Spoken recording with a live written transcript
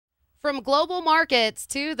From global markets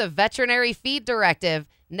to the Veterinary Feed Directive,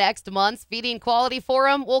 next month's Feeding Quality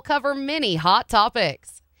Forum will cover many hot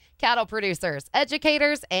topics. Cattle producers,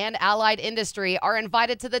 educators, and allied industry are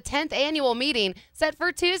invited to the 10th annual meeting set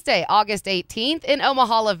for Tuesday, August 18th in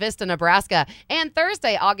Omaha La Vista, Nebraska, and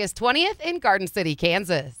Thursday, August 20th in Garden City,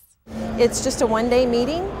 Kansas. It's just a one-day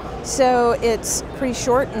meeting, so it's pretty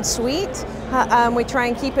short and sweet. We try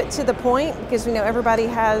and keep it to the point because we know everybody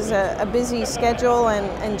has a busy schedule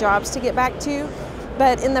and jobs to get back to.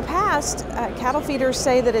 But in the past, cattle feeders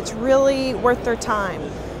say that it's really worth their time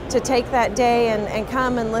to take that day and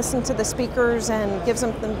come and listen to the speakers and give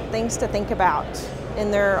them things to think about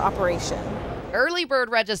in their operation. Early bird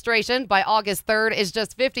registration by August 3rd is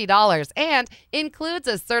just $50 and includes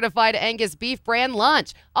a certified Angus beef brand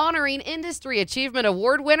lunch honoring Industry Achievement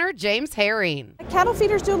Award winner James Herring. Cattle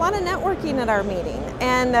feeders do a lot of networking at our meeting,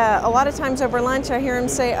 and a lot of times over lunch I hear them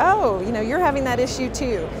say, oh, you're having that issue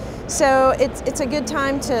too. So it's a good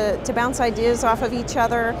time to bounce ideas off of each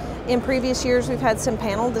other. In previous years we've had some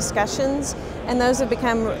panel discussions, and those have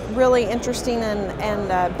become really interesting and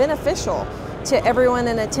beneficial to everyone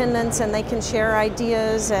in attendance, and they can share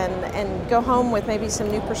ideas and go home with maybe some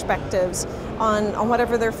new perspectives on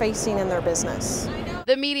whatever they're facing in their business.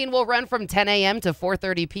 The meeting will run from 10 a.m. to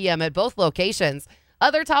 4:30 p.m. at both locations.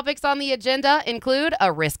 Other topics on the agenda include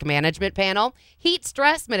a risk management panel, heat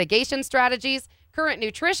stress mitigation strategies, current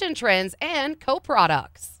nutrition trends, and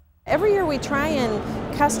co-products. Every year we try and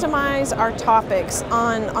customize our topics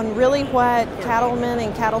on really what cattlemen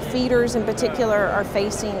and cattle feeders in particular are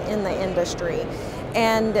facing in the industry.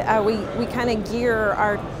 And we kind of gear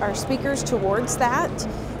our speakers towards that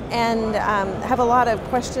and have a lot of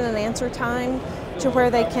question and answer time to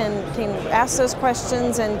where they can ask those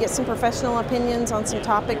questions and get some professional opinions on some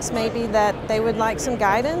topics maybe that they would like some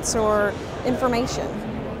guidance or information.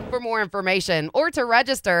 For more information or to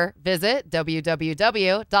register, visit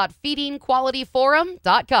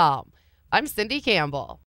www.feedingqualityforum.com. I'm Cindy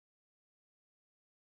Campbell.